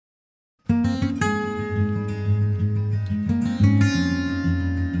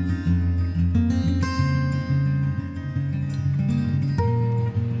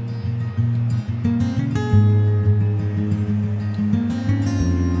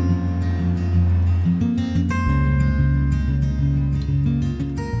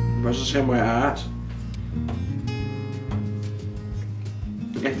This is how my art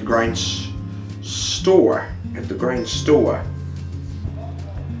at the Grainstore. At the Grainstore.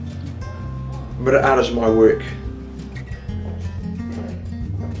 But art is my work.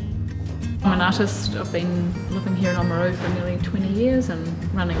 I'm an artist. I've been living here in Oamaru for nearly 20 years and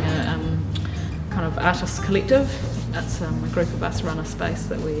running a kind of artist collective. It's a group of us run a space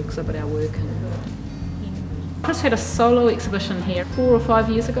that we exhibit our work in. Chris had a solo exhibition here 4 or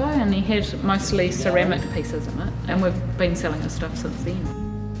 5 years ago, and he had mostly ceramic pieces in it, and we've been selling his stuff since then.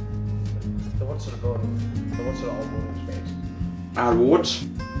 So what sort of awards? Art Awards.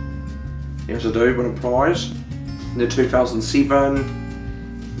 Yes, I do, won a prize. In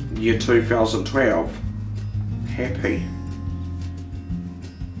 2007, year 2012. Happy.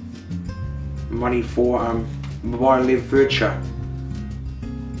 Money for mobile led furniture.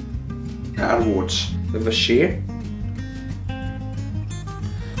 Art Awards. Of a share.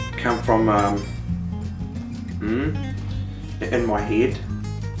 Come from in my head.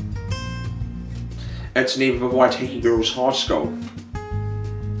 It's never Waitaki Girls High School.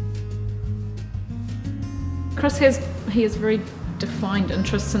 Chris has very defined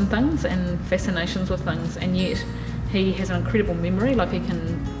interests in things and fascinations with things, and yet he has an incredible memory. Like, he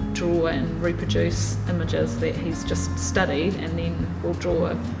can draw and reproduce images that he's just studied and then will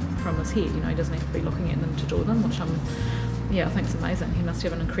draw from his head. You know, he doesn't have to be looking at them to draw them, which I think is amazing. He must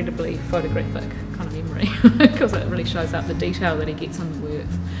have an incredibly photographic kind of memory because it really shows up the detail that he gets in the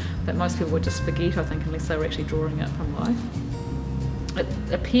works that most people would just forget, I think, unless they were actually drawing it from life. It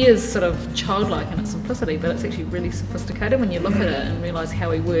appears sort of childlike in its simplicity, but it's actually really sophisticated when you look at it and realise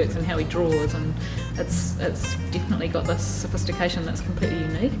how he works and how he draws, and it's definitely got this sophistication that's completely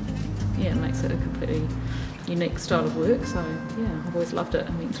unique. Yeah, it makes it a completely unique style of work, so yeah, I've always loved it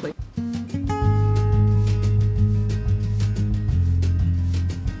immensely.